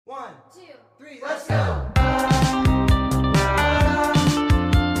Let's go.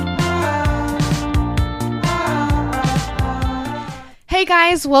 Hey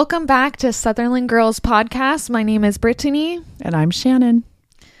guys, welcome back to Sutherland Girls Podcast. My name is Brittany. And I'm Shannon.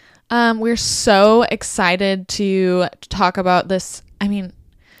 We're so excited to talk about this. I mean,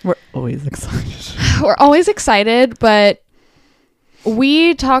 We're always excited. we're always excited, but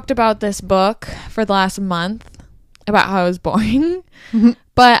we talked about this book for the last month about how it was boring.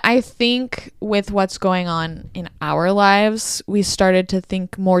 But I think with what's going on in our lives, we started to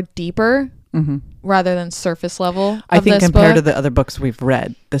think more deeper rather than surface level. I think this compared to book. the other books we've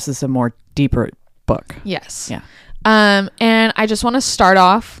read, this is a more deeper book. Yes. Yeah. And I just want to start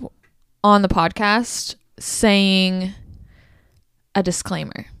off on the podcast saying a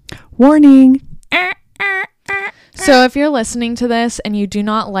disclaimer. Warning. So if you're listening to this and you do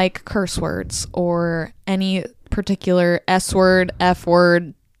not like curse words or any particular S word, F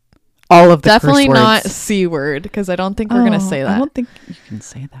word, All of the definitely curse not words. C word, because I don't think we're going to say that. I don't think you can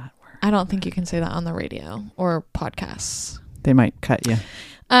say that word. I don't think you can say that on the radio or podcasts. They might cut you.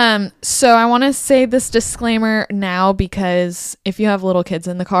 So I want to say this disclaimer now because if you have little kids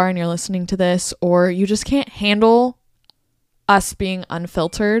in the car and you're listening to this, or you just can't handle us being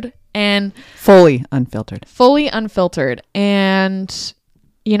unfiltered and Fully unfiltered. And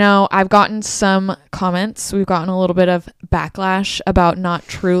you know, I've gotten some comments. We've gotten a little bit of backlash about not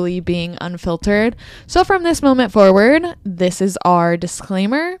truly being unfiltered. So from this moment forward, this is our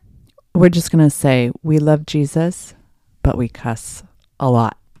disclaimer. We're just going to say we love Jesus, but we cuss a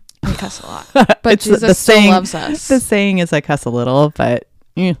lot. We cuss a lot, but It's Jesus still loves us. The saying is I cuss a little, but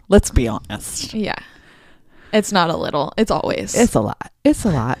let's be honest. Yeah. It's not a little. It's always. It's a lot. It's a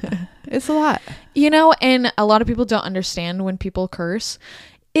lot. It's a lot. You know, and a lot of people don't understand when people curse.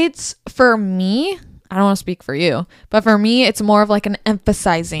 It's, for me, I don't want to speak for you, but for me, it's more of like an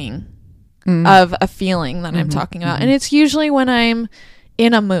emphasizing of a feeling that I'm talking about. And it's usually when I'm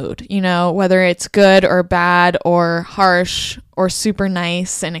in a mood, you know, whether it's good or bad or harsh or super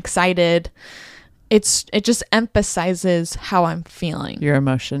nice and excited. It just emphasizes how I'm feeling. Your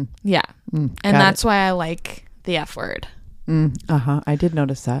emotion. Yeah. And that's why I like the F word. I did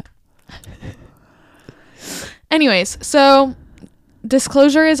notice that. Anyways, so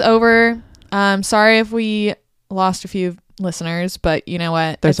disclosure is over. Sorry if we lost a few listeners, but you know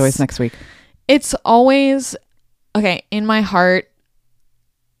what? There's always next week. It's always, okay, in my heart,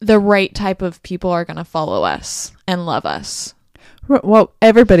 the right type of people are going to follow us and love us. Well,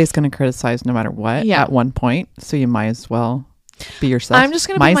 everybody's going to criticize no matter what at one point. So you might as well be yourself. I'm just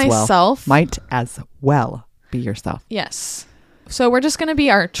going to be myself. Might as well be yourself. Yes. So we're just going to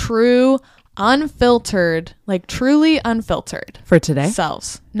be our true, unfiltered, like truly unfiltered. For today?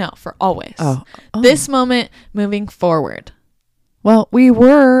 Selves. No, for always. Oh. This moment moving forward. Well, we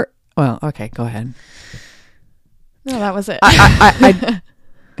were... Well, okay, go ahead. No, that was it.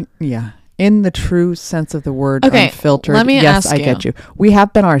 Yeah. In the true sense of the word, okay, unfiltered. let me yes, ask I get you. We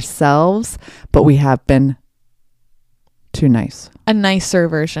have been ourselves, but we have been too nice. A nicer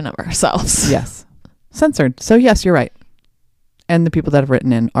version of ourselves. Yes. Censored. So yes, you're right. And the people that have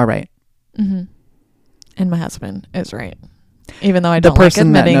written in are right. Mm-hmm. And my husband is right. Even though I don't the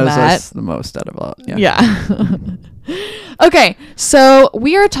person like admitting that knows that. us the most out of all. Yeah. Okay. So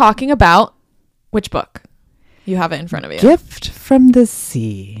we are talking about which book? You have it in front of you. Gift from the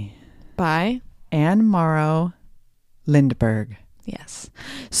Sea. By Anne Morrow Lindbergh. Yes.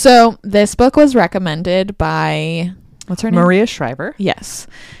 So this book was recommended by, what's her name? Maria Shriver. Yes.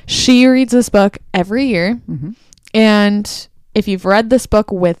 She reads this book every year. Mm-hmm. And if you've read this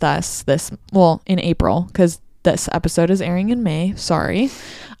book with us in April, because this episode is airing in May. Sorry.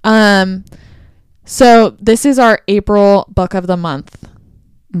 So this is our April book of the month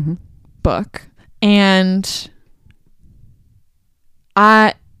book. And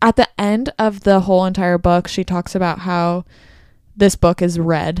at the end of the whole entire book, she talks about how this book is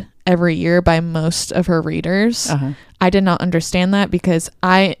read every year by most of her readers. I did not understand that because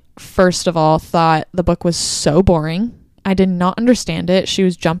I, first of all, thought the book was so boring. I did not understand it. She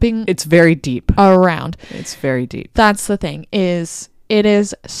was jumping. It's very deep. Around. It's very deep. That's the thing, is it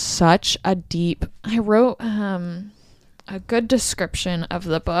is such a deep... I wrote a good description of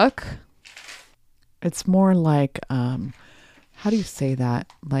the book. It's more like... how do you say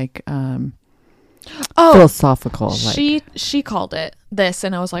that? Like, philosophical. Like. She called it this,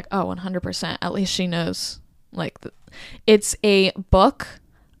 and I was like, oh, 100%. At least she knows. Like, it's a book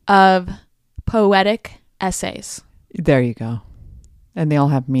of poetic essays. There you go. And they all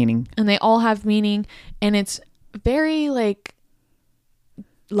have meaning. And it's very like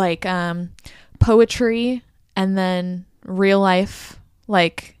poetry and then real life,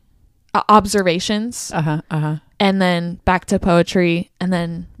 like observations. And then back to poetry, and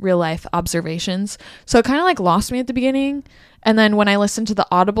then real life observations. So it kind of like lost me at the beginning. And then when I listened to the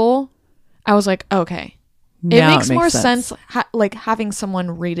Audible, I was like, okay, it makes more sense like having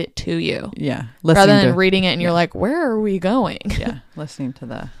someone read it to you. Yeah. Rather than reading it and you're like, where are we going? Yeah. Listening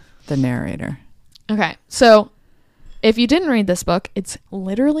to the narrator. Okay. So if you didn't read this book, it's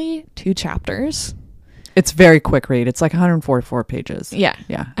literally 2 chapters. It's very quick read. It's like 144 pages. Yeah.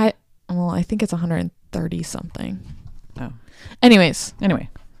 Yeah. I think it's 130 something. Oh. Anyway.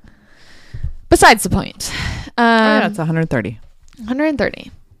 Besides the point. It's 130.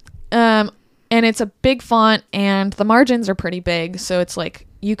 130. And it's a big font, and the margins are pretty big, so it's like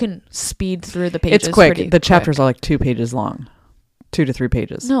you can speed through the pages. It's quick. The chapters are like 2 pages long. 2 to 3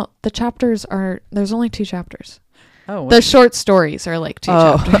 pages. No, the chapters are, there's only 2 chapters. Oh. The short stories are like 2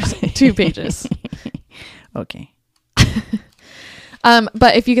 chapters, 2 pages. Okay.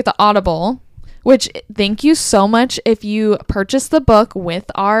 But if you get the Audible, which thank you so much if you purchase the book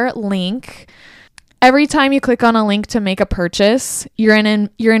with our link. Every time you click on a link to make a purchase, you're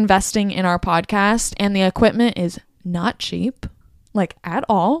investing in our podcast, and the equipment is not cheap, like at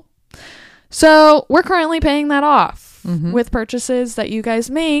all. So we're currently paying that off with purchases that you guys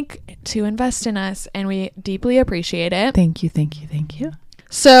make to invest in us, and we deeply appreciate it. Thank you.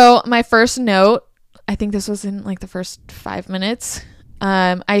 So my first note, I think this was in like the first 5 minutes.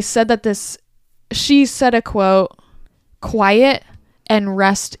 I said that she said a quote, quiet and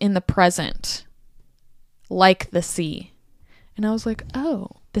rest in the present, like the sea. And I was like, oh,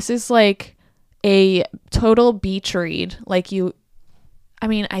 this is like a total beach read. I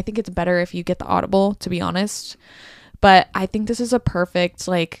think it's better if you get the Audible, to be honest. But I think this is a perfect,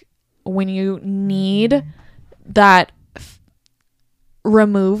 like, when you need that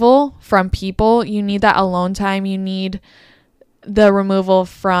removal from people, you need that alone time, you need the removal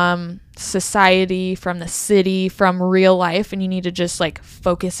from society, from the city, from real life, and you need to just like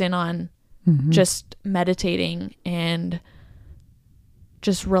focus in on just meditating and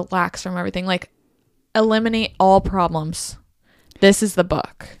just relax from everything, like eliminate all problems. This is the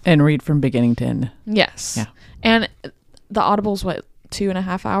book. And read from beginning to end. Yes. Yeah. And the Audible's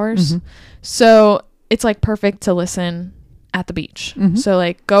 2.5 hours. So it's like perfect to listen at the beach. So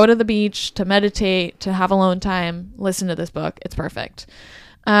like go to the beach to meditate, to have alone time, listen to this book. It's perfect.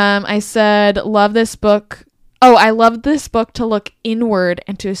 I said, love this book. Oh, I love this book to look inward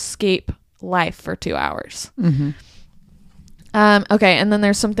and to escape life for 2 hours. Okay. And then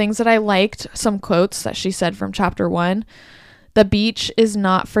there's some things that I liked, some quotes that she said from chapter 1. The beach is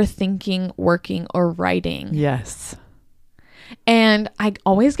not for thinking, working, or writing. Yes. And I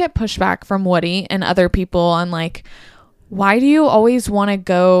always get pushback from Woody and other people on like, why do you always want to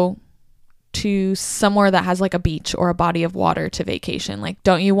go to somewhere that has like a beach or a body of water to vacation? Like,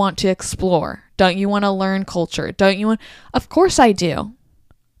 don't you want to explore? Don't you want to learn culture? Of course I do.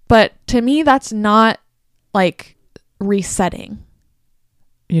 But to me, that's not like resetting.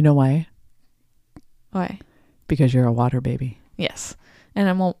 You know why? Why? Because you're a water baby. Yes.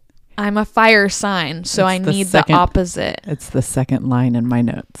 And I'm a fire sign, so I need the opposite. It's the second line in my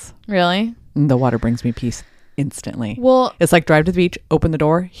notes. Really? The water brings me peace instantly. Well, it's like drive to the beach, open the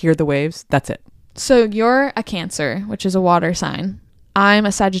door, hear the waves. That's it. So you're a Cancer, which is a water sign. I'm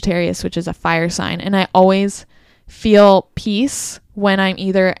a Sagittarius, which is a fire sign. And I always feel peace when I'm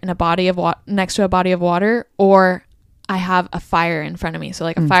either in a body of next to a body of water, or I have a fire in front of me. So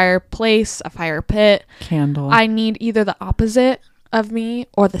like a fireplace, a fire pit, candle. I need either the opposite of me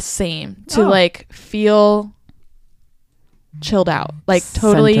or the same to like feel chilled out, like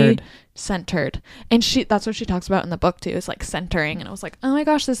totally centered. And that's what she talks about in the book too, is like centering. And I was like, oh my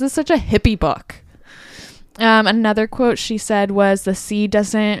gosh, this is such a hippie book. Another quote she said was, the sea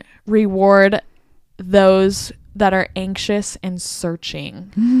doesn't reward those that are anxious and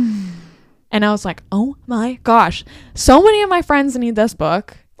searching. And I was like, oh my gosh, so many of my friends need this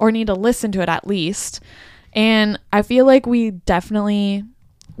book, or need to listen to it at least. And I feel like we're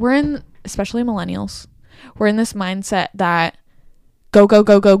in, especially millennials, we're in this mindset that go, go,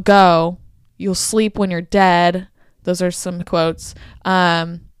 go, go, go. You'll sleep when you're dead. Those are some quotes.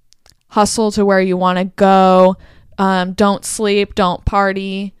 Hustle to where you want to go. Don't sleep. Don't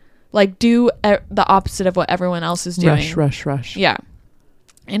party. Like, do the opposite of what everyone else is doing. Rush. Yeah.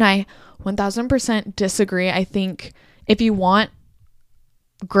 And I 1000% disagree. I think if you want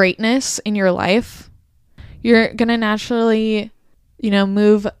greatness in your life, you're going to naturally,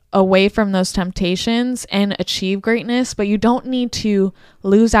 move away from those temptations and achieve greatness, but you don't need to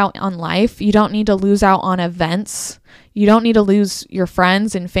lose out on life. You don't need to lose out on events. You don't need to lose your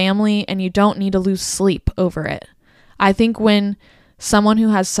friends and family, and you don't need to lose sleep over it. I think when someone who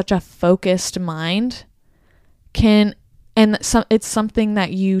has such a focused mind it's something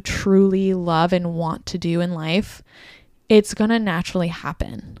that you truly love and want to do in life, it's going to naturally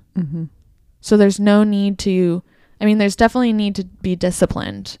happen. Mm-hmm. So there's no need to, there's definitely a need to be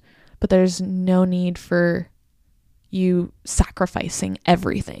disciplined, but there's no need for you sacrificing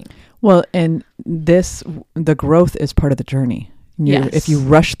everything. Well, and the growth is part of the journey. Yes. If you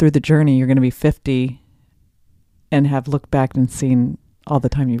rush through the journey, you're going to be 50 and have looked back and seen all the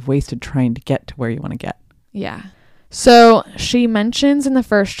time you've wasted trying to get to where you want to get. Yeah. So she mentions in the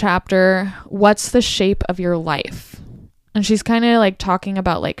first chapter, what's the shape of your life? And she's kind of like talking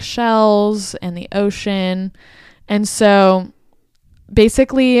about like shells and the ocean. And so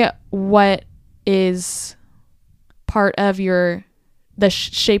basically what is part of the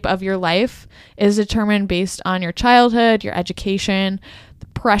shape of your life is determined based on your childhood, your education, the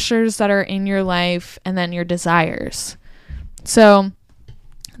pressures that are in your life, and then your desires. So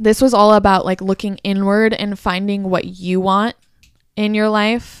this was all about like looking inward and finding what you want in your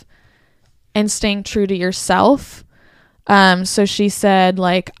life and staying true to yourself. So she said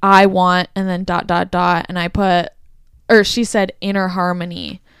like, I want, and then ... and I put, or she said inner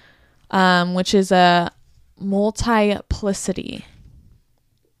harmony, which is a multiplicity.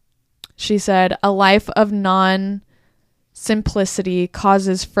 She said a life of non-simplicity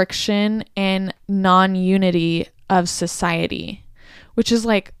causes friction and non-unity of society, which is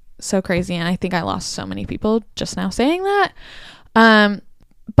like so crazy. And I think I lost so many people just now saying that. But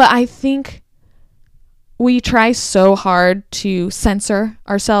I think we try so hard to censor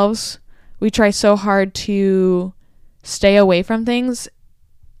ourselves. We try so hard to stay away from things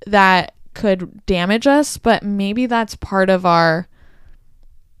that could damage us, but maybe that's part of our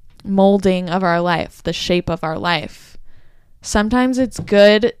molding of our life, the shape of our life. Sometimes it's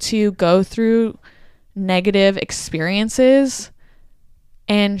good to go through negative experiences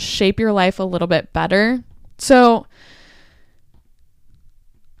and shape your life a little bit better. So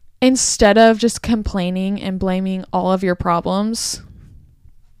instead of just complaining and blaming all of your problems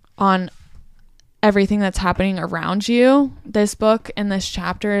on everything that's happening around you, this book and this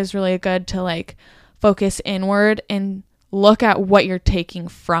chapter is really good to like focus inward and look at what you're taking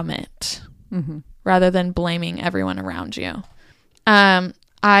from it, mm-hmm. rather than blaming everyone around you. I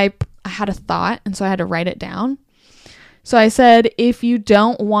had a thought, and so I had to write it down. So I said, if you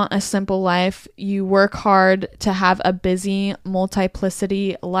don't want a simple life, you work hard to have a busy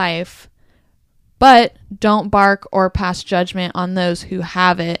multiplicity life, but don't bark or pass judgment on those who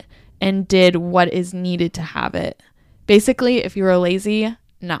have it and did what is needed to have it. Basically, if you were lazy,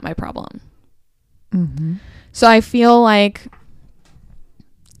 not my problem. Mm-hmm. So I feel like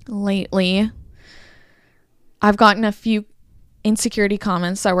lately I've gotten a few insecurity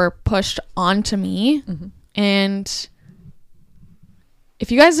comments that were pushed onto me. Mm-hmm. And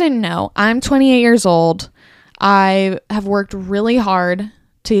if you guys didn't know, I'm 28 years old. I have worked really hard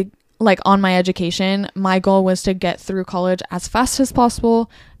to on my education. My goal was to get through college as fast as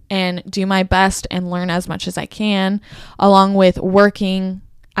possible and do my best and learn as much as I can, along with working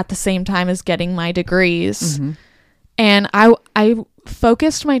at the same time as getting my degrees. Mm-hmm. And I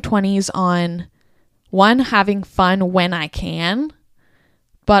focused my 20s on, one, having fun when I can,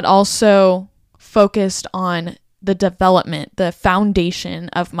 but also focused on the development, the foundation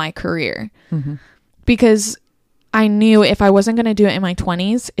of my career. Mm-hmm. Because I knew if I wasn't going to do it in my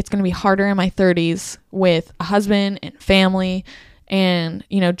 20s, it's going to be harder in my 30s with a husband and family and,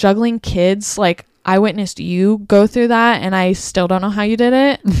 juggling kids. Like, I witnessed you go through that, and I still don't know how you did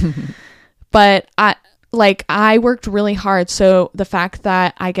it. But I worked really hard. So the fact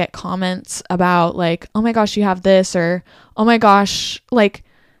that I get comments about like, oh my gosh, you have this, or oh my gosh, like,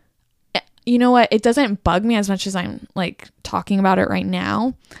 you know what? It doesn't bug me as much as I'm like talking about it right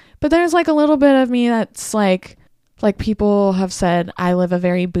now. But there's like a little bit of me that's like people have said I live a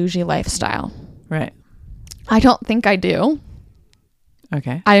very bougie lifestyle. Right. I don't think I do.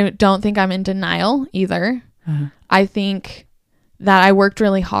 Okay. I don't think I'm in denial either. Uh-huh. I think that I worked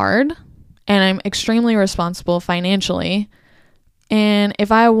really hard and I'm extremely responsible financially. And if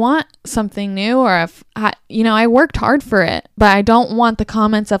I want something new, or if I worked hard for it, but I don't want the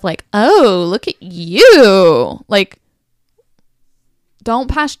comments of like, oh, look at you. Like, don't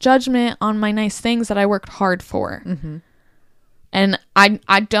pass judgment on my nice things that I worked hard for. Mm-hmm. And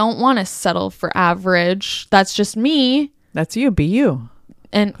I don't want to settle for average. That's just me. That's you. Be you.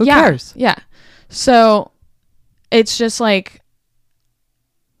 And who cares? Yeah. So it's just like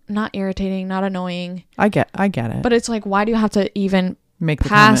not irritating, not annoying. I get it. But it's like, why do you have to even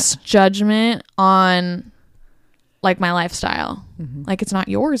pass judgment on like my lifestyle? Mm-hmm. Like, it's not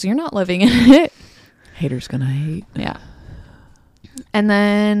yours. You're not living in it. Haters gonna hate. Yeah. And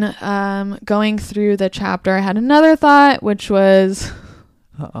then going through the chapter, I had another thought, which was,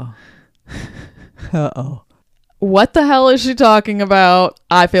 what the hell is she talking about?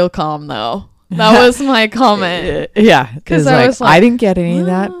 I feel calm though. That was my comment. Yeah. Because I was like, I didn't get any of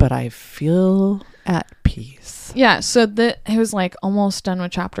that, but I feel at peace. Yeah. So it was like almost done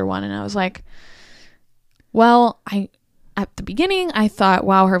with chapter 1. And I was like, well, at the beginning, I thought,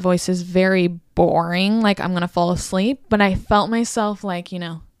 wow, her voice is very boring. Like, I'm going to fall asleep. But I felt myself, like,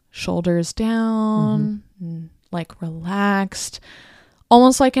 shoulders down, like relaxed,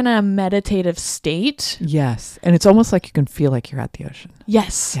 almost like in a meditative state. Yes. And it's almost like you can feel like you're at the ocean.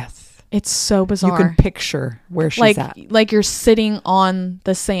 Yes. Yes. It's so bizarre. You can picture where she's at. Like you're sitting on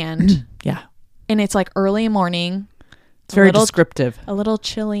the sand. Yeah. And it's like early morning. It's very descriptive. A little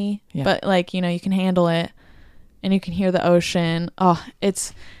chilly. Yeah. But like, you can handle it. And you can hear the ocean. Oh,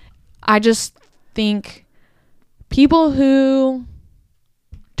 I just think people who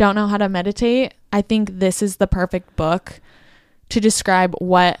don't know how to meditate, I think this is the perfect book to describe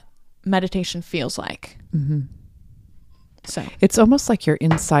what meditation feels like. Mm-hmm. So it's almost like you're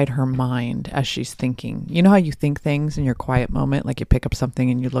inside her mind as she's thinking. You know how you think things in your quiet moment? Like you pick up something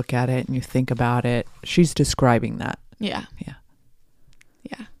and you look at it and you think about it. She's describing that. Yeah. Yeah.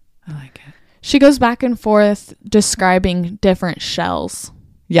 Yeah. I like it. She goes back and forth describing different shells.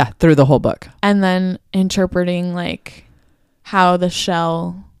 Yeah, through the whole book. And then interpreting like how the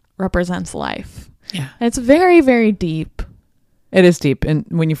shell represents life. Yeah. And it's very, very deep. It is deep. And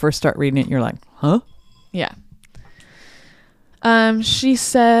when you first start reading it, you're like, huh? Yeah. She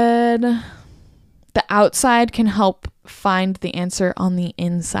said the outside can help find the answer on the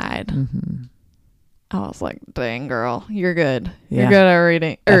inside. Mm-hmm. I was like, dang, girl, you're good. Yeah. You're good at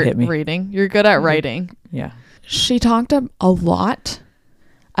reading. Reading. You're good at writing. Yeah. She talked a lot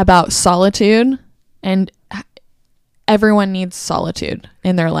about solitude, and everyone needs solitude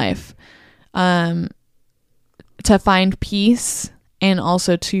in their life to find peace and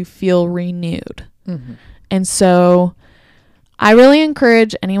also to feel renewed. Mm-hmm. And so I really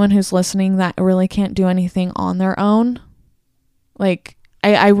encourage anyone who's listening that really can't do anything on their own. Like,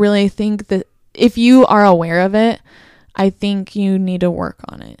 I really think that if you are aware of it, I think you need to work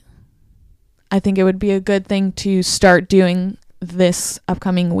on it. I think it would be a good thing to start doing this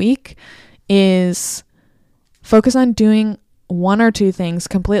upcoming week is focus on doing 1 or 2 things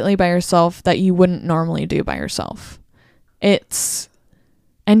completely by yourself that you wouldn't normally do by yourself.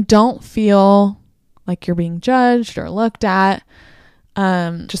 And don't feel like you're being judged or looked at.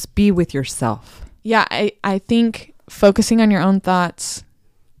 Just be with yourself. Yeah, I think focusing on your own thoughts,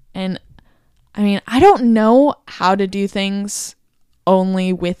 and I mean, I don't know how to do things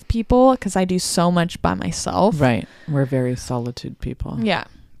only with people because I do so much by myself. Right. We're very solitude people. Yeah.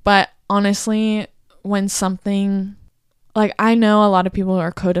 But honestly, when something, like, I know a lot of people who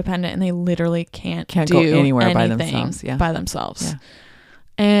are codependent and they literally can't do go anywhere by themselves. Yeah. By themselves. Yeah.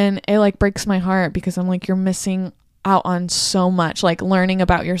 And it like breaks my heart because I'm like, you're missing out on so much, like learning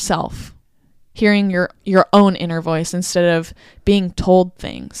about yourself, hearing your own inner voice instead of being told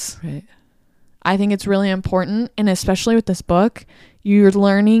things. Right. I think it's really important. And especially with this book, you're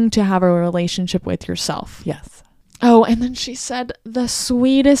learning to have a relationship with yourself. Yes. Oh, and then she said the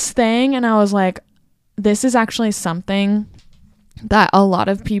sweetest thing. And I was like, this is actually something that a lot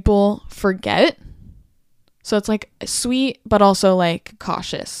of people forget. So it's like sweet, but also like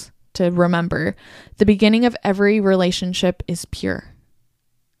cautious to remember. The beginning of every relationship is pure.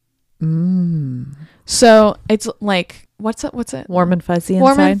 So it's like, what's it? Warm and fuzzy inside.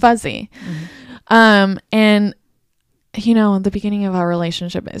 Warm and fuzzy. Mm-hmm. And the beginning of our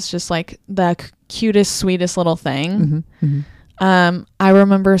relationship is just like the cutest, sweetest little thing. Mm-hmm. Mm-hmm. I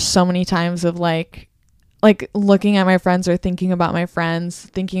remember so many times of like looking at my friends or thinking about my friends,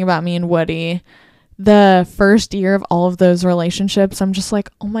 thinking about me and Woody. The first year of all of those relationships, I'm just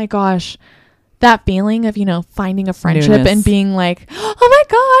like, oh my gosh, that feeling of, finding a friendship Newness. And being like, oh my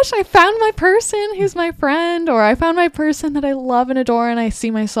gosh, I found my person who's my friend, or I found my person that I love and adore and I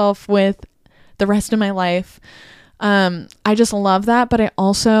see myself with the rest of my life. I just love that. But I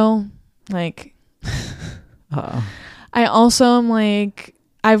also like, I also am like,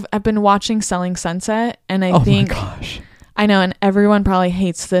 I've been watching Selling Sunset, and I think, my gosh. I know, and everyone probably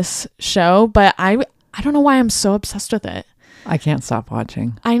hates this show, but I don't know why I'm so obsessed with it. I can't stop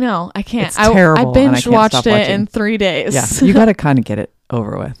watching. I know, I can't. It's terrible. I binge watched it in 3 days. Yeah, you got to kind of get it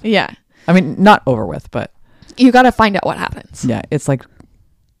over with. Yeah. I mean, not over with, but you got to find out what happens. Yeah, it's like,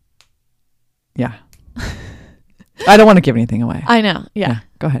 yeah. I don't want to give anything away. I know. Yeah.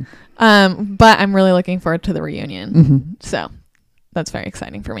 Go ahead. But I'm really looking forward to the reunion. Mm-hmm. So that's very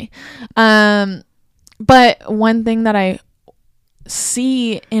exciting for me. But one thing that I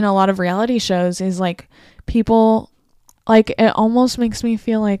see in a lot of reality shows is like people, like it almost makes me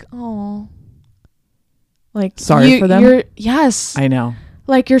feel like, oh, like sorry for them. Yes, I know.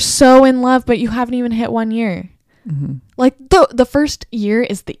 Like you're so in love, but you haven't even hit 1 year. Mm-hmm. Like the first year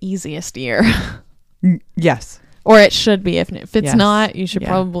is the easiest year. Yes. Or it should be. If it's not, you should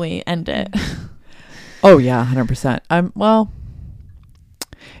probably end it. Oh yeah, 100%. Well,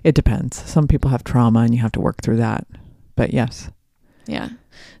 it depends. Some people have trauma and you have to work through that. But yes. Yeah.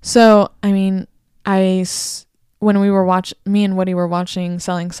 So, I mean, when me and Woody were watching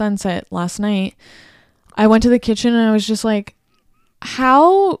Selling Sunset last night, I went to the kitchen and I was just like,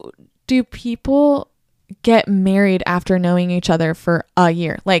 how do people get married after knowing each other for a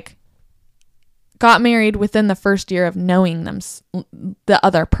year? Like, got married within the first year of knowing them, the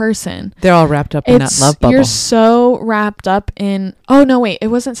other person. They're all wrapped up in that love bubble. You're so wrapped up in, oh no, wait, it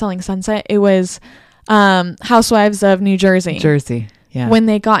wasn't Selling Sunset. It was Housewives of New Jersey. Yeah. When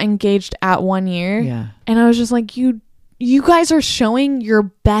they got engaged at 1 year. Yeah. And I was just like, you guys are showing your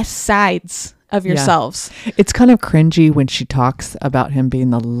best sides of yourselves. Yeah. It's kind of cringy when she talks about him being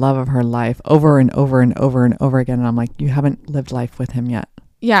the love of her life over and over and over and over again. And I'm like, you haven't lived life with him yet.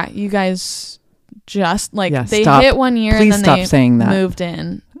 Yeah. You guys just like they hit 1 year and then they moved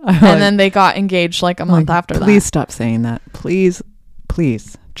in and then they got engaged like a month after that. Please stop saying that. Please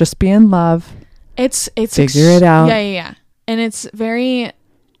just be in love. It's figure it out. Yeah. And it's very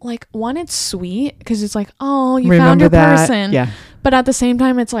like, one, it's sweet because it's like, oh, you found your person. Yeah. But at the same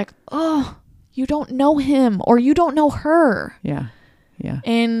time, it's like, oh, you don't know him or you don't know her. Yeah.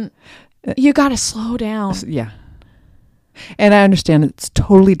 And you got to slow down. Yeah. And I understand it's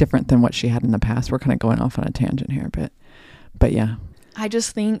totally different than what she had in the past. We're kind of going off on a tangent here, but yeah. I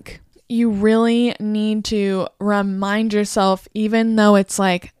just think you really need to remind yourself, even though it's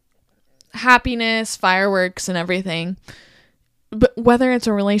like happiness, fireworks and everything, but whether it's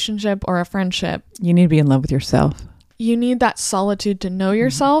a relationship or a friendship, you need to be in love with yourself. You need that solitude to know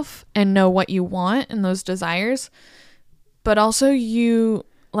yourself and know what you want and those desires. But also you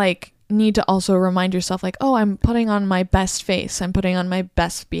like need to also remind yourself like, oh, I'm putting on my best face. I'm putting on my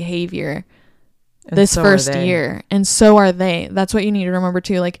best behavior this first year. And so are they. That's what you need to remember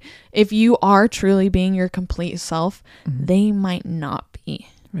too. Like if you are truly being your complete self, they might not be.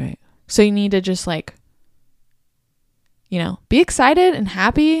 Right. So you need to just like, be excited and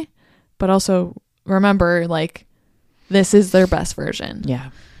happy, but also remember like this is their best version. Yeah.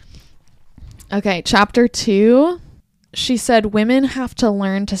 Okay. Chapter 2. She said, women have to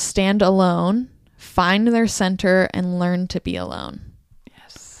learn to stand alone, find their center, and learn to be alone.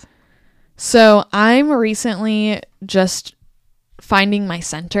 Yes. So I'm recently just finding my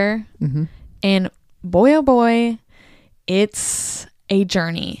center. Mm-hmm. And boy, oh boy, it's a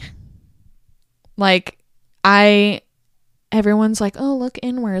journey. Like everyone's like, oh, look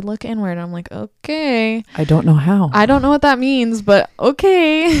inward. I'm like, okay. I don't know how. I don't know what that means, but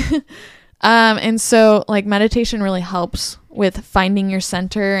okay. And so like meditation really helps with finding your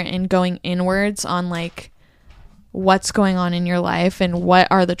center and going inwards on like what's going on in your life and what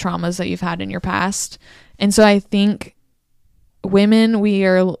are the traumas that you've had in your past. And so I think women,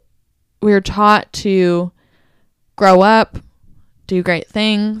 we're taught to grow up, do great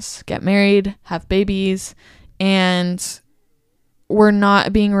things, get married, have babies, and we're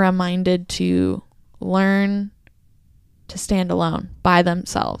not being reminded to learn to stand alone by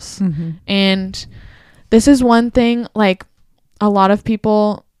themselves. Mm-hmm. And this is one thing, like a lot of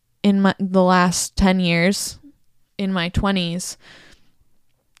people in the last 10 years, in my 20s,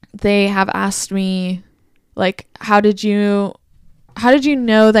 they have asked me like, how did you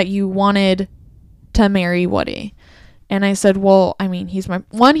know that you wanted to marry Woody? And I said, well, I mean, he's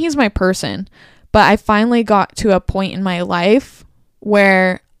my person, but I finally got to a point in my life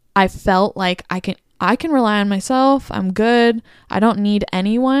where I felt like I can rely on myself. I'm good. I don't need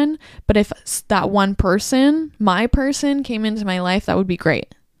anyone. But if that one person, my person, came into my life, that would be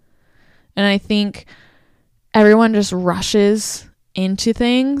great. And I think everyone just rushes into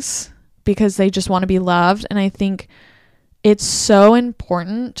things because they just want to be loved. And I think it's so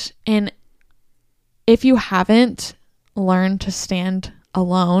important. And if you haven't learned to stand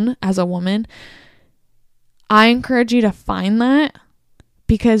alone as a woman, I encourage you to find that.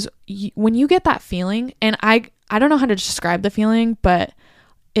 Because when you get that feeling, and I don't know how to describe the feeling, but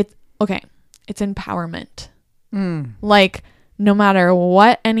it's empowerment. Like no matter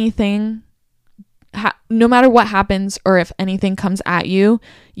what happens or if anything comes at you,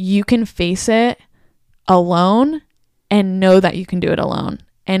 you can face it alone and know that you can do it alone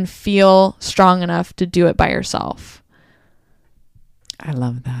and feel strong enough to do it by yourself. I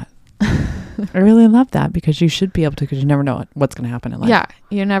love that. I really love that, because you should be able to, because you never know what's going to happen in life. Yeah,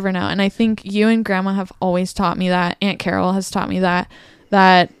 you never know. And I think you and Grandma have always taught me that. Aunt Carol has taught me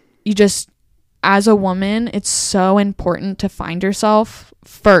that you just, as a woman, it's so important to find yourself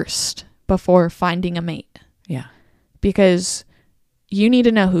first before finding a mate. Yeah. Because you need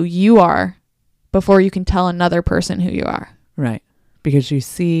to know who you are before you can tell another person who you are. Right. Because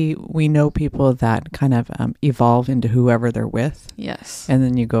we know people that kind of evolve into whoever they're with. Yes. And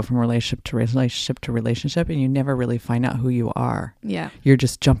then you go from relationship to relationship to relationship, and you never really find out who you are. Yeah. You're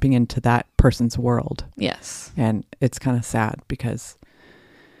just jumping into that person's world. Yes. And it's kind of sad because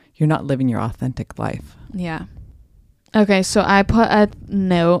you're not living your authentic life. Yeah. Okay, so I put a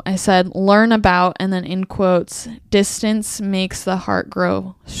note. I said, learn about, and then in quotes, distance makes the heart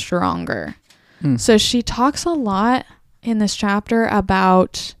grow stronger. So she talks a lot in this chapter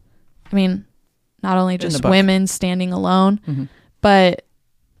about, I mean, not only just women standing alone, but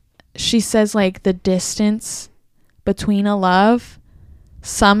she says like the distance between a love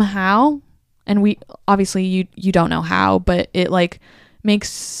somehow, and we obviously you don't know how, but it like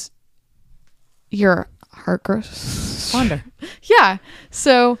makes your heart grow fonder. Yeah.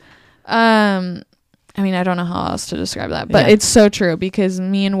 So I mean, I don't know how else to describe that, but it's so true, because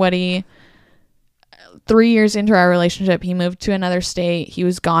me and Woody, 3 years into our relationship, he moved to another state. He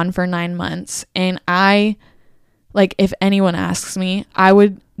was gone for 9 months. And I, like, if anyone asks me, I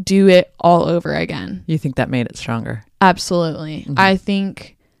would do it all over again. You think that made it stronger? Absolutely. I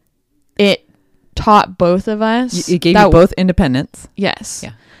think it taught both of us. It gave you both independence. Yes.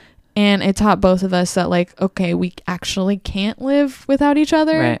 Yeah. And it taught both of us that, like, okay, we actually can't live without each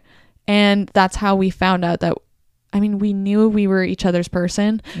other. Right. And that's how we found out that, I mean, we knew we were each other's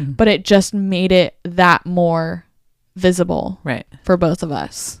person, but it just made it that more visible for both of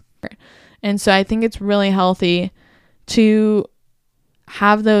us. And so I think it's really healthy to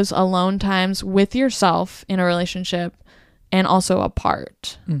have those alone times with yourself in a relationship and also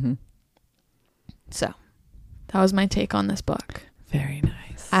apart. So that was my take on this book. Very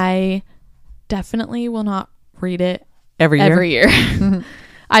nice. I definitely will not read it every year.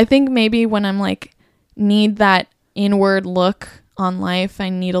 I think maybe when I'm like, need that inward look on life, I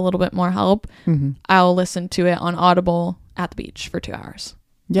need a little bit more help, I'll listen to it on Audible at the beach for 2 hours.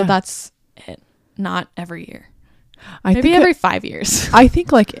 But that's it. Not every year. Maybe every 5 years. I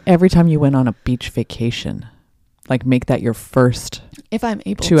think like every time you went on a beach vacation, like make that your first, if I'm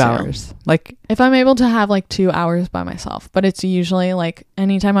able 2 to. hours. Like if I'm able to have like 2 hours by myself, but it's usually like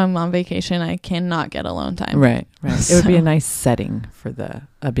anytime I'm on vacation, I cannot get alone time. Right. So. It would be a nice setting for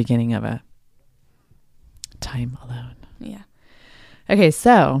a beginning of a time alone. Yeah. Okay,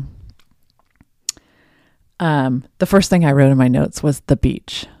 so the first thing I wrote in my notes was the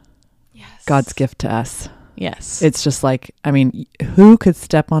beach. Yes. God's gift to us. Yes. It's just like, I mean, who could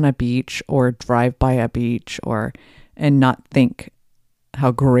step on a beach or drive by a beach and not think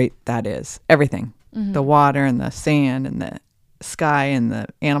how great that is? Everything. The water and the sand and the sky and the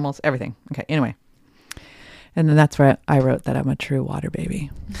animals, everything. Okay, anyway. And then that's where I wrote that I'm a true water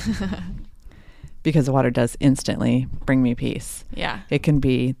baby. Because the water does instantly bring me peace. Yeah. It can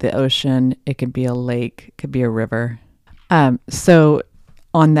be the ocean. It can be a lake. It could be a river. So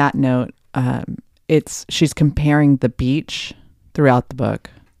on that note, she's comparing the beach throughout the book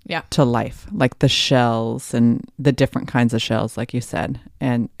to life, like the shells and the different kinds of shells, like you said.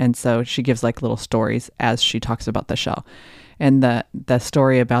 And so she gives like little stories as she talks about the shell. And the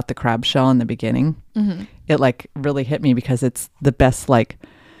story about the crab shell in the beginning, it like really hit me because it's the best like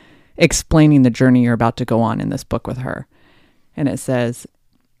explaining the journey you're about to go on in this book with her. And it says,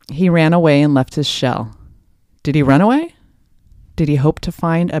 he ran away and left his shell. Did he run away? Did he hope to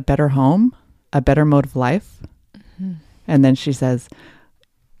find a better home, a better mode of life? And then she says,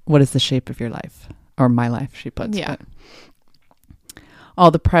 what is the shape of your life? Or my life, she puts. Yeah. All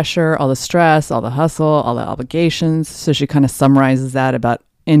the pressure, all the stress, all the hustle, all the obligations. So she kind of summarizes that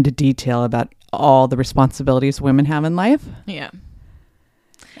into detail about all the responsibilities women have in life. Yeah.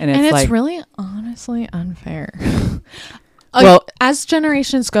 And it's like, really honestly unfair. Well, as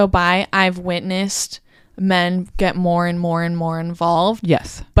generations go by, I've witnessed men get more and more and more involved.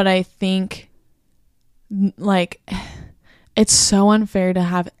 Yes. But I think like it's so unfair to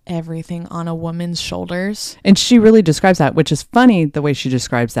have everything on a woman's shoulders. And she really describes that, which is funny. The way she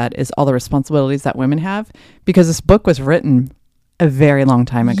describes that is all the responsibilities that women have, because this book was written a very long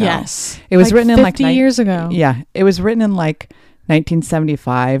time ago. Yes. It was written in 50 years ago. Yeah. It was written in like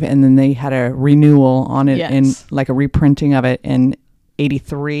 1975, and then they had a renewal on it in like a reprinting of it in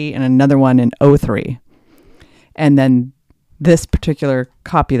 83 and another one in 03. And then this particular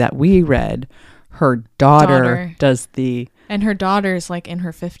copy that we read, her daughter does the And her daughter's like in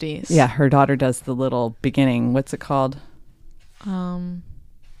her 50s. Yeah, her daughter does the little beginning. What's it called? Prelogue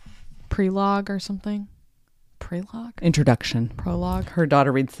or something. Prelogue? Introduction. Prologue. Her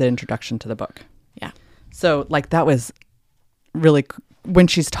daughter reads the introduction to the book. Yeah. So like that was really, when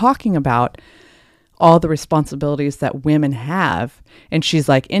she's talking about all the responsibilities that women have, and she's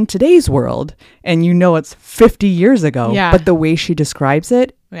like, in today's world, and you know it's 50 years ago, but the way she describes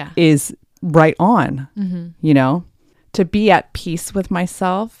it is right on, you know? To be at peace with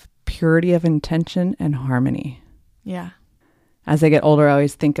myself, purity of intention, and harmony. Yeah. As I get older, I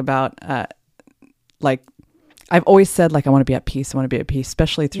always think about, like, I've always said, like, I want to be at peace. I want to be at peace,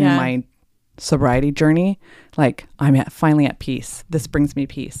 especially through my sobriety journey. Like, I'm finally at peace. This brings me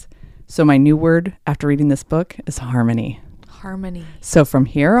peace. So my new word after reading this book is harmony. Harmony. So from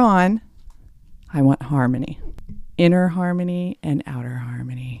here on, I want harmony. Inner harmony and outer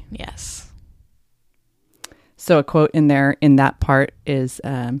harmony. Yes. So a quote in there in that part is,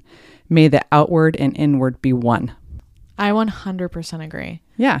 may the outward and inward be one. I 100% agree.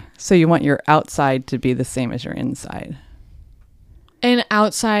 Yeah. So you want your outside to be the same as your inside. And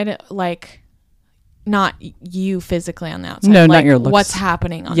outside, like, not you physically on the outside. No, like, not your looks. What's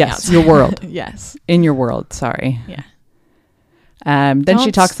happening on the outside. Yes, your world. Yes. In your world, sorry. Yeah. Then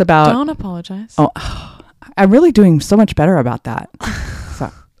she talks about... Don't apologize. Oh, I'm really doing so much better about that.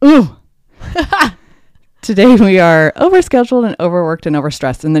 So, ooh. Today we are overscheduled and overworked and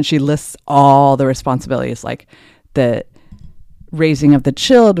overstressed. And then she lists all the responsibilities, like the raising of the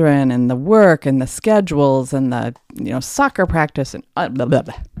children and the work and the schedules and the, soccer practice and blah, blah,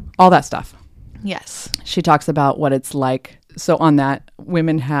 blah, all that stuff. Yes. She talks about what it's like. So on that,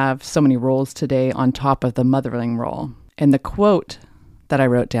 women have so many roles today on top of the mothering role. And the quote that I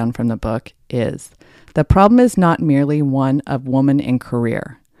wrote down from the book is, the problem is not merely one of woman in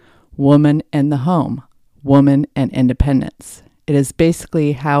career, woman and the home, woman and independence. It is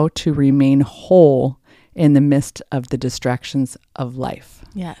basically how to remain whole in the midst of the distractions of life.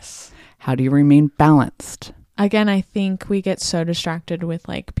 Yes. How do you remain balanced? Again, I think we get so distracted with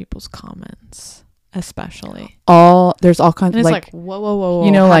like people's comments, especially. There's all kinds of like whoa.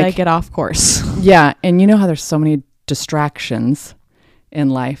 How did I get off course? Yeah. And you know how there's so many distractions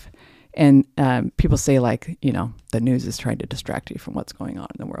in life, and people say like, the news is trying to distract you from what's going on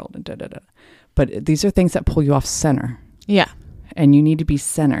in the world and but these are things that pull you off center. Yeah. And you need to be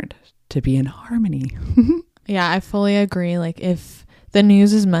centered to be in harmony. Yeah, I fully agree. Like if the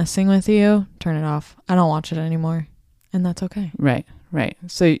news is messing with you, turn it off. I don't watch it anymore, and that's okay. Right.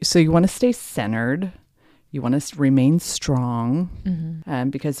 So you want to stay centered. You want to remain strong,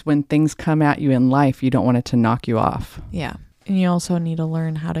 because when things come at you in life, you don't want it to knock you off. Yeah. And you also need to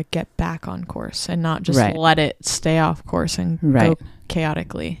learn how to get back on course and not just let it stay off course and go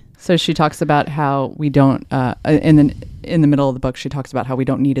chaotically. So she talks about how we don't, in the middle of the book, she talks about how we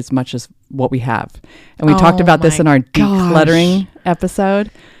don't need as much as what we have. And we talked about this in our decluttering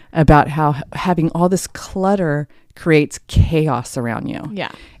episode, about how having all this clutter creates chaos around you.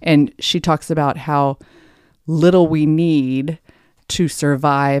 Yeah. And she talks about how little we need to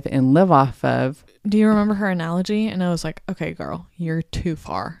survive and live off of. Do you remember her analogy? And I was like, okay, girl, you're too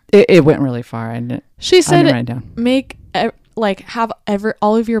far. It went really far. She said, write it down. Have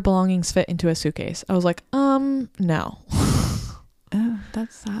all of your belongings fit into a suitcase. I was like, no.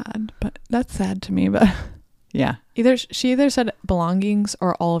 That's sad. But that's sad to me. But yeah. She either said belongings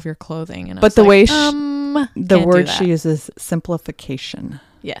or all of your clothing. And but the way the word she uses, simplification.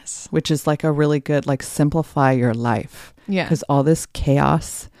 Yes. Which is like a really good, like, simplify your life. Yeah. Because all this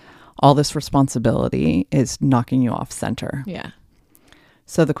chaos, all this responsibility is knocking you off center. Yeah.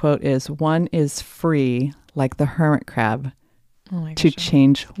 So the quote is, one is free like the hermit crab to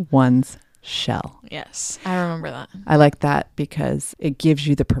change one's shell. Yes. I remember that. I like that because it gives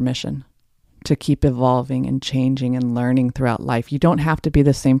you the permission to keep evolving and changing and learning throughout life. You don't have to be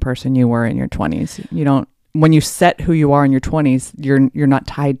the same person you were in your 20s. When you set who you are in your 20s, you're not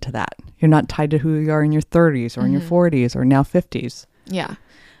tied to that. You're not tied to who you are in your 30s or in your 40s or now 50s. Yeah.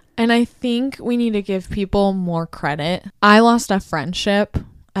 And I think we need to give people more credit. I lost a friendship,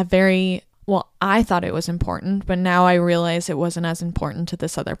 I thought it was important, but now I realize it wasn't as important to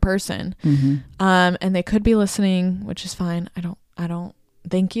this other person. Mm-hmm. And they could be listening, which is fine. I don't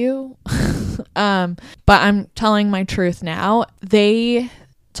thank you. But I'm telling my truth now. They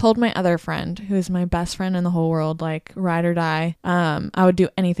told my other friend, who is my best friend in the whole world, like ride or die, I would do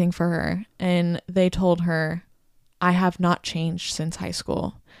anything for her. And they told her, I have not changed since high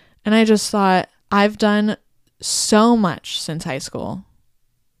school. And I just thought, I've done so much since high school.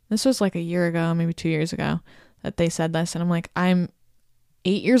 This was like a year ago, maybe 2 years ago, that they said this. And I'm like, I'm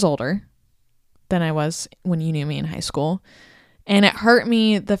 8 years older than I was when you knew me in high school. And it hurt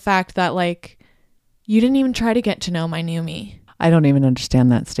me, the fact that like you didn't even try to get to know my new me. I don't even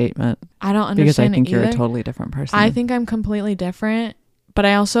understand that statement. I don't understand because I think it you're either. a totally different person. I think I'm completely different, but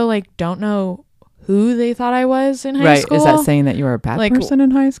I also like don't know who they thought I was in high school. Right. Is that saying that you were a bad Like, person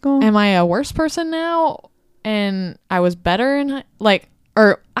in high school? Am I a worse person now? And I was better in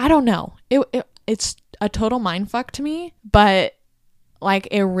or I don't know. It's a total mindfuck to me, but like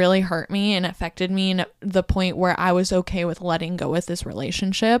it really hurt me and affected me in the point where I was okay with letting go with this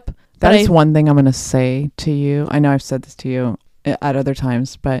relationship. That is one thing I'm going to say to you. I know I've said this to you at other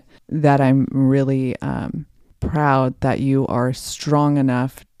times, but that I'm really proud that you are strong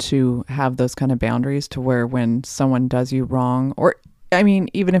enough to have those kind of boundaries to where when someone does you wrong, or I mean,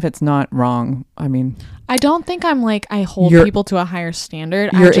 even if it's not wrong, I mean, I don't think I'm like I hold people to a higher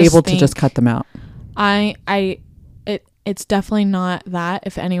standard. You're able to just cut them out. It's definitely not that.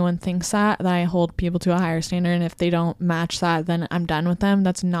 If anyone thinks that I hold people to a higher standard, and if they don't match that, then I'm done with them.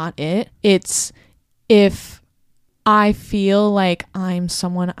 That's not it. It's if I feel like I'm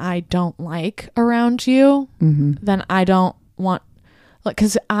someone I don't like around you, then I don't want, like,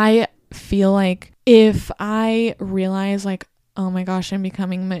 because I feel like if I realize like, oh my gosh, I'm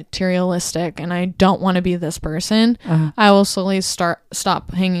becoming materialistic and I don't want to be this person, I will slowly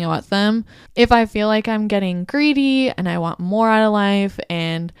stop hanging out with them. If I feel like I'm getting greedy and I want more out of life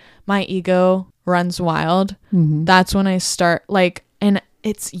and my ego runs wild, that's when I start like, and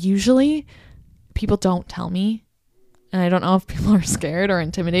it's usually people don't tell me, and I don't know if people are scared or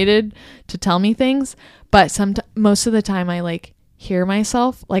intimidated to tell me things, but most of the time I like hear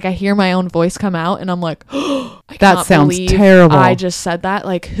myself, like I hear my own voice come out and I'm like, oh, that sounds terrible. I just said that.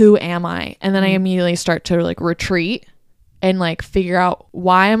 Like, who am I? And then I immediately start to like retreat and like figure out,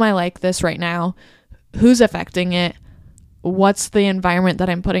 why am I like this right now? Who's affecting it? What's the environment that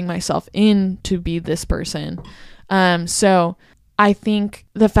I'm putting myself in to be this person? So I think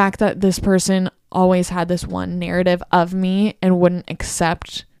the fact that this person always had this one narrative of me and wouldn't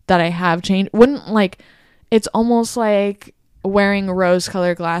accept that I have changed, it's almost like wearing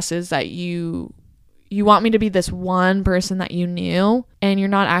rose-colored glasses that you want me to be this one person that you knew, and you're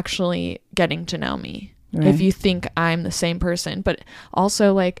not actually getting to know me. Right. If you think I'm the same person. But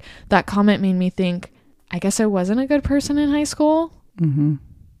also like that comment made me think, I guess I wasn't a good person in high school.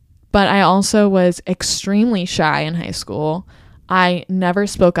 But I also was extremely shy in high school. I never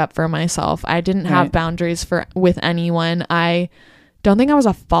spoke up for myself. I didn't have boundaries with anyone. I don't think I was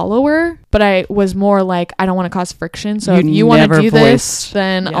a follower, but I was more like, I don't want to cause friction. So if you want to do this,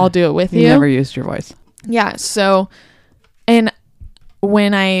 then I'll do it with you. You never used your voice. Yeah. So, and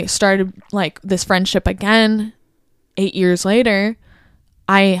when I started like this friendship again, 8 years later,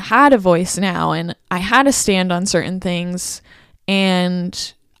 I had a voice now and I had to stand on certain things,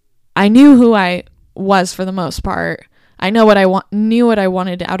 and I knew who I was for the most part. I know knew what I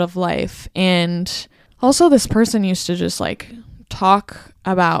wanted out of life. And also this person used to just like talk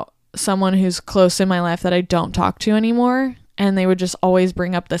about someone who's close in my life that I don't talk to anymore, and they would just always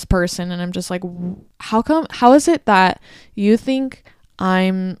bring up this person, and I'm just like, how is it that you think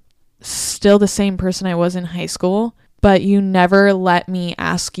I'm still the same person I was in high school, but you never let me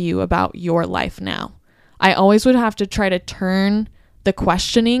ask you about your life now? I always would have to try to turn the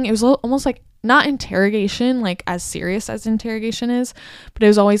questioning. It was almost like not interrogation, like as serious as interrogation is, but it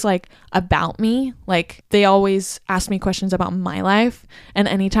was always like about me. Like they always asked me questions about my life, and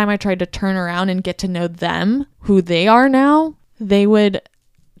anytime I tried to turn around and get to know them, who they are now, they would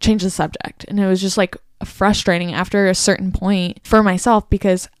change the subject. And it was just like frustrating after a certain point for myself,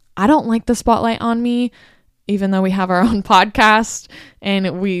 because I don't like the spotlight on me. Even though we have our own podcast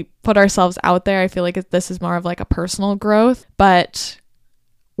and we put ourselves out there, I feel like this is more of like a personal growth. But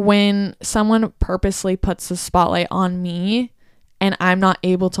when someone purposely puts the spotlight on me and I'm not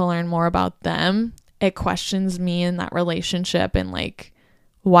able to learn more about them, it questions me in that relationship, and like,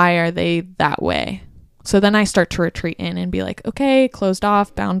 why are they that way? So then I start to retreat in and be like, okay, closed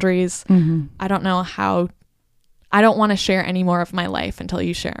off, boundaries. I don't know how, I don't want to share any more of my life until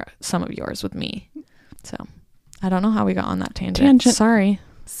you share some of yours with me. So I don't know how we got on that tangent. Sorry.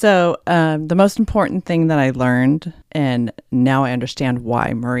 So the most important thing that I learned, and now I understand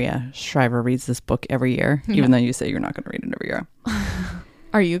why Maria Shriver reads this book every year, even though you say you're not going to read it every year.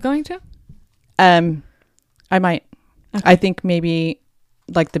 Are you going to? I might. Okay. I think maybe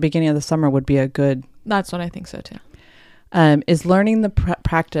like the beginning of the summer would be a good... That's what I think so too. Is learning the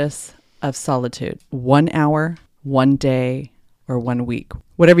practice of solitude. 1 hour, 1 day, or 1 week.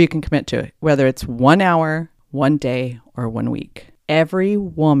 Whatever you can commit to, whether it's 1 hour, 1 day, or 1 week. Every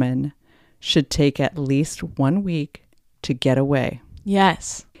woman should take at least 1 week to get away.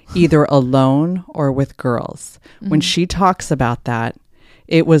 Yes. either alone or with girls. When she talks about that,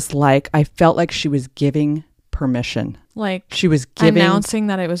 it was like, I felt like she was giving permission. Like she was giving, announcing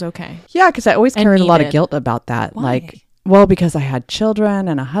that it was okay. Yeah, because I always carried a lot of guilt about that. Why? Like, well, because I had children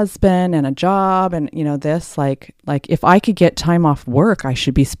and a husband and a job and, this, like if I could get time off work, I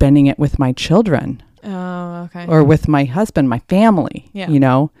should be spending it with my children. Oh, okay. Or with my husband, my family,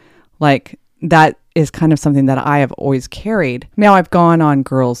 Yeah. Like that is kind of something that I have always carried. Now I've gone on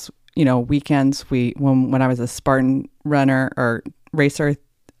girls, weekends. When I was a Spartan runner or racer,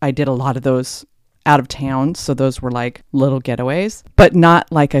 I did a lot of those out of town. So those were like little getaways, but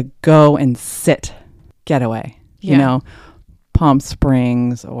not like a go and sit getaway, Palm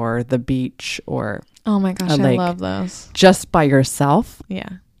Springs or the beach or oh my gosh, I love those. Just by yourself. Yeah.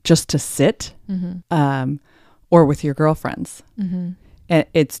 Just to sit, or with your girlfriends. And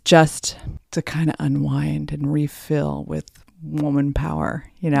it's just to kind of unwind and refill with woman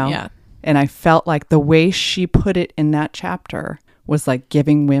power, Yeah. And I felt like the way she put it in that chapter was like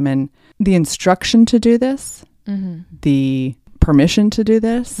giving women the instruction to do this, the permission to do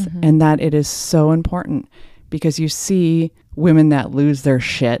this, and that it is so important because you see women that lose their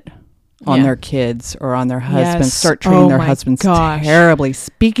shit on their kids or on their husbands, start treating their husbands terribly,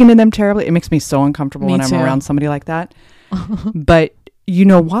 speaking to them terribly. It makes me so uncomfortable when I'm around somebody like that. But you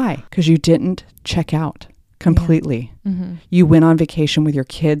know why? Because you didn't check out completely. You went on vacation with your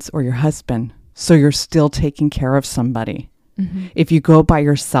kids or your husband, so you're still taking care of somebody. If you go by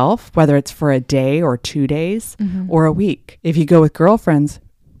yourself, whether it's for a day or 2 days or a week, if you go with girlfriends,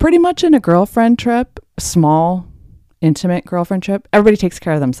 pretty much in a girlfriend trip, small, intimate girlfriend trip, everybody takes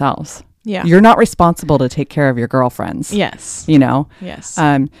care of themselves. Yeah. You're not responsible to take care of your girlfriends. Yes. Yes.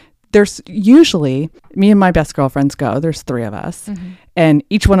 There's usually, me and my best girlfriends go, there's 3 of us, and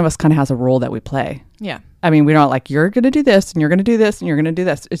each one of us kind of has a role that we play. Yeah. I mean, we're not like, you're going to do this and you're going to do this and you're going to do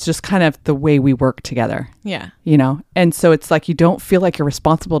this. It's just kind of the way we work together. Yeah. And so it's like, you don't feel like you're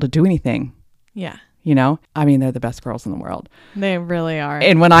responsible to do anything. Yeah. I mean, they're the best girls in the world. They really are.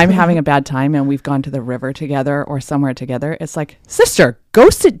 And when I'm having a bad time and we've gone to the river together or somewhere together, it's like, sister, go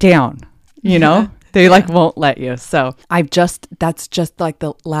sit down, They won't let you. So that's just like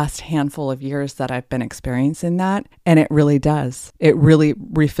the last handful of years that I've been experiencing that. And it really does. It really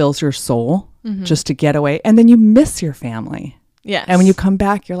refills your soul just to get away. And then you miss your family. Yes. And when you come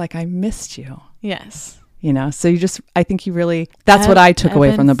back, you're like, I missed you. Yes. So I think you really, that's what I took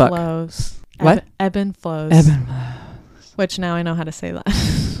away from the book. Flows. What? Ebb and flows. Ebb and flows. Which now I know how to say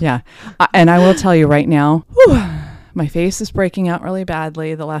that. Yeah. And I will tell you right now, my face is breaking out really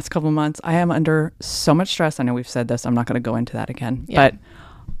badly the last couple of months. I am under so much stress. I know we've said this. I'm not going to go into that again. Yeah. But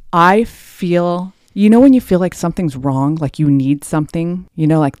I feel, when you feel like something's wrong, like you need something,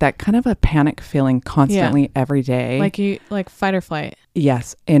 like that kind of a panic feeling constantly every day. Like fight or flight.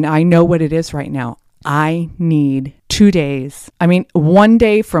 Yes. And I know what it is right now. I need 2 days. I mean, 1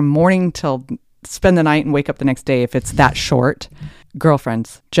 day from morning till spend the night and wake up the next day if it's that short.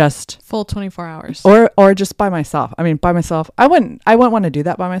 Girlfriends, just full 24 hours, or just by myself. I mean, by myself, I wouldn't want to do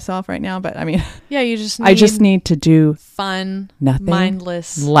that by myself right now. But I mean, yeah, I just need to do fun, nothing,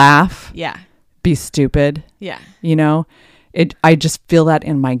 mindless, laugh, be stupid. Yeah, I just feel that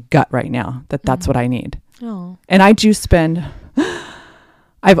in my gut right now that's what I need. Oh, and I do spend.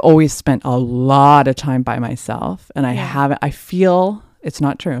 I've always spent a lot of time by myself, and I haven't. I feel it's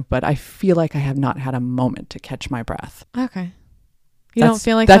not true, but I feel like I have not had a moment to catch my breath. Okay. You don't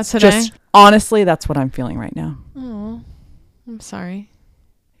feel like that today? Honestly, that's what I'm feeling right now. Oh, I'm sorry.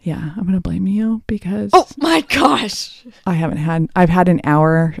 Yeah, I'm going to blame you because... Oh my gosh. I've had an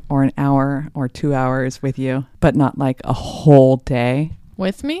hour or 2 hours with you, but not like a whole day.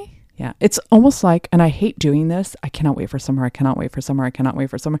 With me? Yeah. It's almost like, and I hate doing this. I cannot wait for summer. I cannot wait for summer. I cannot wait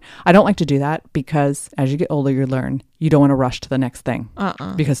for summer. I don't like to do that because as you get older, you learn you don't want to rush to the next thing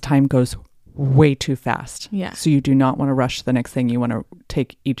because time goes way too fast. Yeah. So you do not want to rush to the next thing. You want to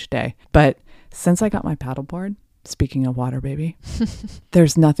take each day. But since I got my paddleboard, speaking of water, baby,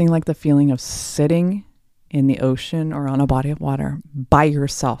 there's nothing like the feeling of sitting in the ocean or on a body of water by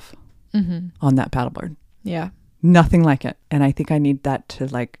yourself on that paddleboard. Yeah. Nothing like it. And I think I need that to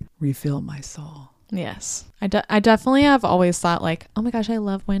like refill my soul. Yes. I definitely have always thought like, oh my gosh, I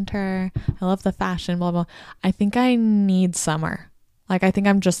love winter. I love the fashion, blah, blah. I think I need summer. Like, I think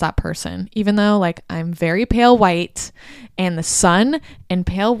I'm just that person, even though like I'm very pale white and the sun and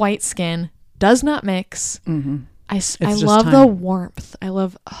pale white skin does not mix. I love the warmth. I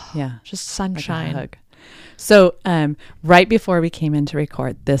love just sunshine. Like a hug. So right before we came in to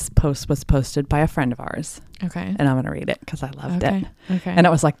record, this post was posted by a friend of ours. Okay. And I'm going to read it because I loved it. Okay. And it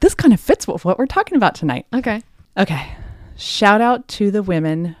was like, this kind of fits with what we're talking about tonight. Okay. Okay. Shout out to the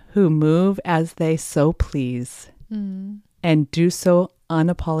women who move as they so please and do so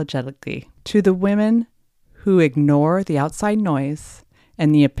unapologetically. To the women who ignore the outside noise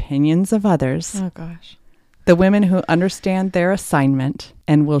and the opinions of others. Oh, gosh. The women who understand their assignment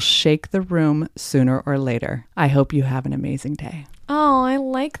and will shake the room sooner or later. I hope you have an amazing day. Oh, I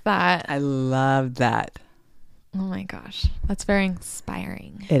like that. I love that. Oh, my gosh. That's very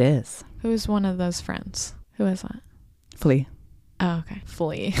inspiring. It is. Who's one of those friends? Who is that? Flea. Oh, okay.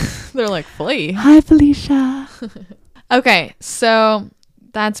 Flea. They're like, Flea. Hi, Felicia. Okay, so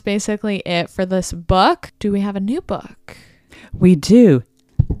that's basically it for this book. Do we have a new book? We do.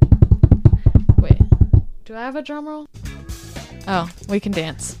 Wait, do I have a drum roll? Oh, we can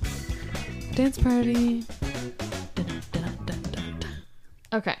dance. Dance party.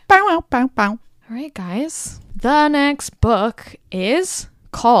 Okay. Bow, bow, bow, bow. All right, guys. The next book is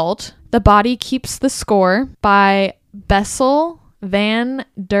called The Body Keeps the Score by Bessel van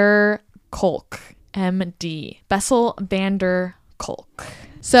der Kolk, MD. Bessel van der Kolk.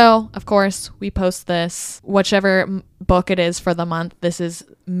 So, of course, we post this, whichever book it is for the month. This is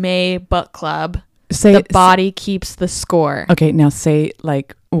May Book Club. The Body Keeps the Score. Okay, now say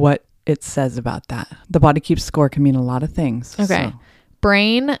like what it says about that. The body keeps score can mean a lot of things. Okay. So.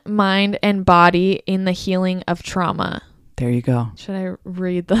 Brain, mind, and body in the healing of trauma. There you go. Should I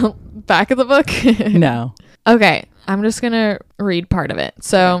read the back of the book? No. Okay, I'm just going to read part of it.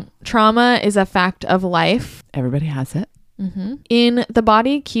 So, trauma is a fact of life. Everybody has it. Mm-hmm. In The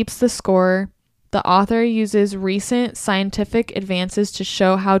Body Keeps the Score, the author uses recent scientific advances to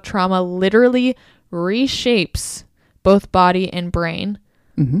show how trauma literally reshapes both body and brain,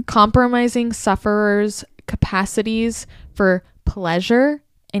 compromising sufferers' capacities for pleasure,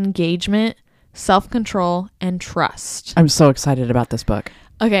 engagement, self-control, and trust. I'm so excited about this book.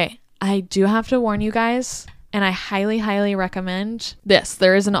 Okay, I do have to warn you guys, and I highly, highly recommend this.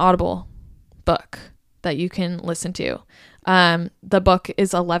 There is an Audible book that you can listen to. The book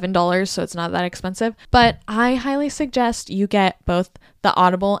is $11, so it's not that expensive, but I highly suggest you get both the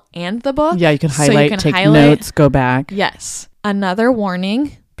Audible and the book. Yeah, you can highlight, take notes, go back. Yes. Another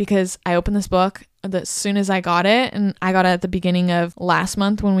warning, because I opened this book as soon as I got it, and I got it at the beginning of last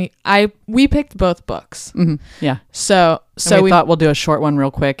month when we picked both books. Mm-hmm. Yeah. So we thought we'll do a short one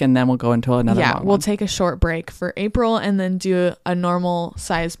real quick, and then we'll go into another. Yeah, long we'll one. take a short break for April, and then do a normal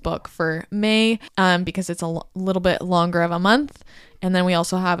size book for May, because it's a little bit longer of a month, and then we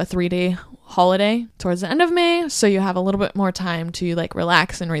also have a 3-day holiday towards the end of May, so you have a little bit more time to like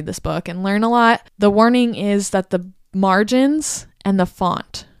relax and read this book and learn a lot. The warning is that the margins and the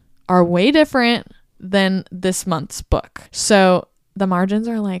font are way different than this month's book. So the margins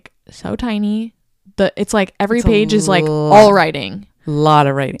are like so tiny. It's like every page is like all writing. A lot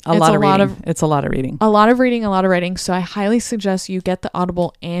of writing. It's a lot of reading. A lot of reading. So I highly suggest you get the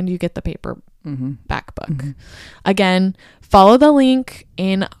Audible and you get the paperback book. Mm-hmm. Again, follow the link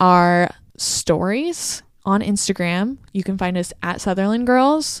in our stories on Instagram. You can find us at Sutherland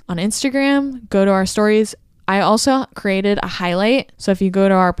Girls on Instagram. Go to our stories. I also created a highlight. So if you go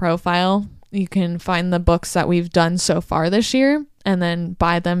to our profile, you can find the books that we've done so far this year and then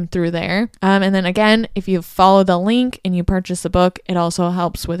buy them through there. And then again, if you follow the link and you purchase the book, it also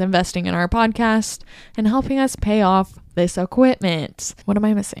helps with investing in our podcast and helping us pay off this equipment. What am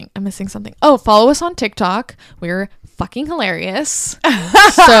I missing? I'm missing something. Oh, follow us on TikTok. We're fucking hilarious.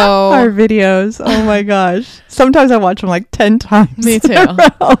 So our videos. Oh my gosh. Sometimes I watch them like 10 times. Me too.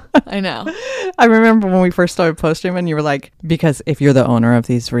 I know. I remember when we first started posting them and you were like, because if you're the owner of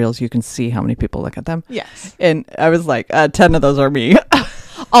these reels, you can see how many people look at them. Yes. And I was like, 10 of those are me.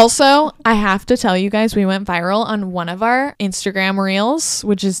 Also, I have to tell you guys, we went viral on one of our Instagram reels,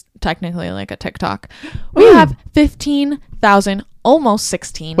 which is technically like a TikTok. We have 15,000, almost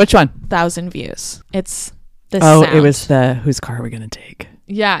 16. Which one? 1,000 views. It's this sound. It was the whose car are we going to take?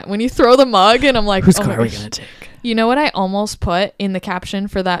 Yeah, when you throw the mug and I'm like, whose car are we going to take? You know what I almost put in the caption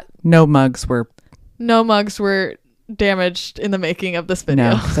for that? No mugs were damaged in the making of this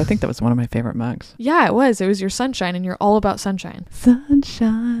video. No, because I think that was one of my favorite mugs. Yeah, it was. It was your sunshine, and you're all about sunshine.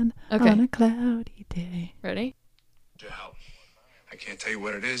 Sunshine on a cloudy day. Ready? I can't tell you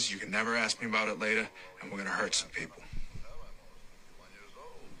what it is. You can never ask me about it later, and we're going to hurt some people.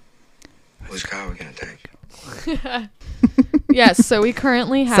 Whose car are we going to take? Yes, so we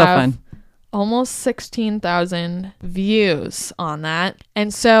currently have so fun. Almost 16,000 views on that.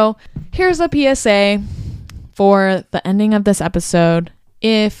 And so here's a PSA for the ending of this episode.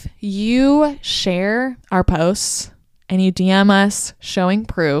 If you share our posts and you DM us showing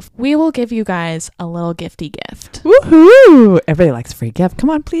proof, we will give you guys a little gifty gift. Woohoo! Everybody likes free gift. Come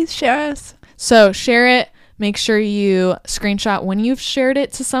on, please share us. So share it. Make sure you screenshot when you've shared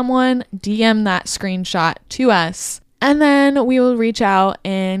it to someone, DM that screenshot to us, and then we will reach out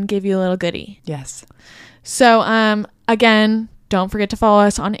and give you a little goodie. Yes. So, again, don't forget to follow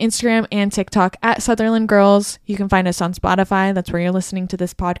us on Instagram and TikTok at Sutherland Girls. You can find us on Spotify. That's where you're listening to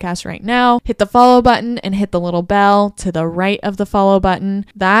this podcast right now. Hit the follow button and hit the little bell to the right of the follow button.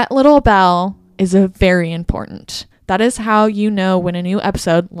 That little bell is very important. That is how you know when a new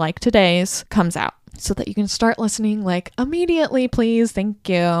episode like today's comes out, so that you can start listening like immediately, please. Thank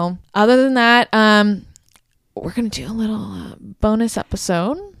you. Other than that, we're going to do a little bonus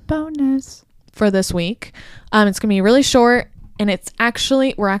episode. Bonus. For this week. It's going to be really short, and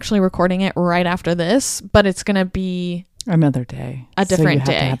we're actually recording it right after this, but it's going to be another day. A different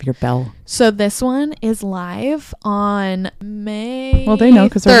day. You have to have your bell. So this one is live on May Well, they know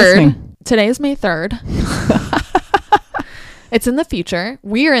because they're listening. Today is May 3rd. It's in the future.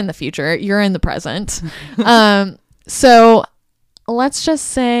 We're in the future. You're in the present. So let's just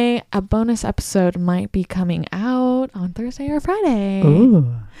say a bonus episode might be coming out on Thursday or Friday.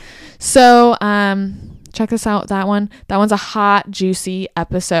 Ooh. So check us out. That one's a hot, juicy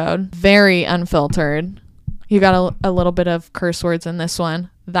episode. Very unfiltered. You got a little bit of curse words in this one.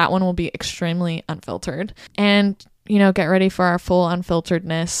 That one will be extremely unfiltered. And, get ready for our full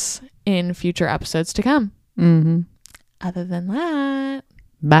unfilteredness in future episodes to come. Mm-hmm. Other than that,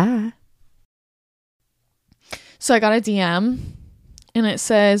 bye. So I got a DM and it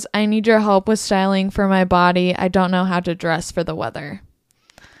says, I need your help with styling for my body. I don't know how to dress for the weather.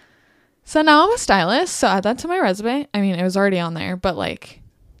 So now I'm a stylist, so add that to my resume. I mean, it was already on there, but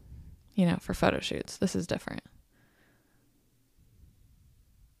for photo shoots, this is different.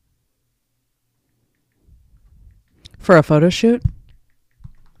 For a photo shoot?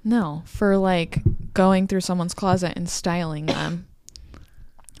 No, for going through someone's closet and styling them.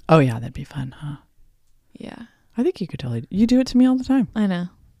 Oh yeah, that'd be fun, huh? Yeah. I think you could totally. You do it to me all the time. I know.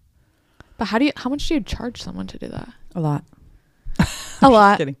 But how much do you charge someone to do that? A lot. A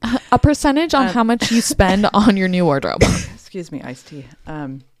lot. Kidding. A percentage on how much you spend on your new wardrobe. Excuse me, iced tea.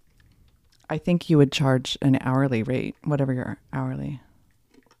 I think you would charge an hourly rate, whatever you're worth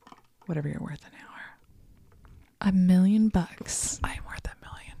an hour. $1 million. I'm worth $1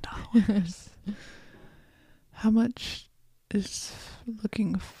 million. How much is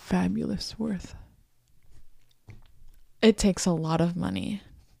looking fabulous worth? It takes a lot of money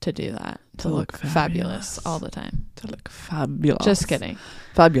to do that. To look fabulous all the time. To look fabulous. Just kidding.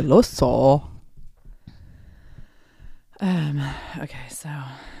 Fabuloso. Okay, so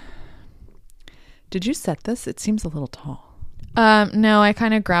did you set this? It seems a little tall. No, I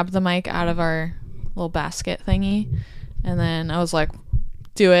kind of grabbed the mic out of our little basket thingy, and then I was like,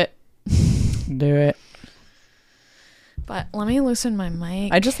 do it. Do it. But let me loosen my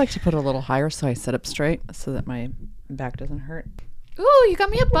mic. I just like to put it a little higher so I sit up straight so that my back doesn't hurt. Ooh, you got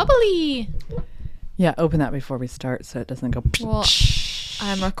me a bubbly. Yeah, open that before we start so it doesn't go. Well,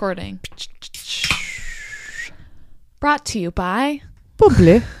 I'm recording. Brought to you by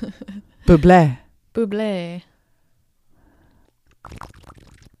Bubbly. Bubbly. Bubbly.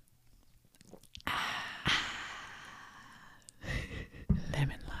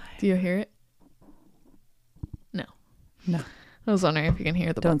 Lemon lime. Do you hear it? No. I was wondering if you can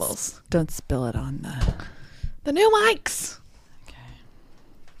hear the bubbles. Don't spill it on the new mics.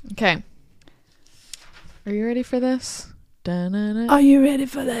 Okay. Are you ready for this? Da-na-na. Are you ready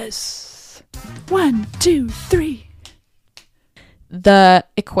for this? 1, 2, 3. The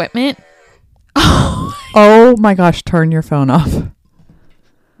equipment. Oh my gosh, turn your phone off.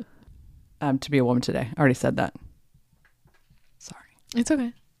 To be a woman today. I already said that. Sorry. It's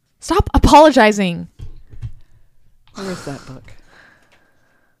okay. Stop apologizing. Where is that book?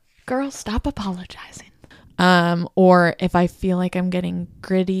 Girl, stop apologizing. Or if I feel like I'm getting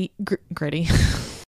gritty.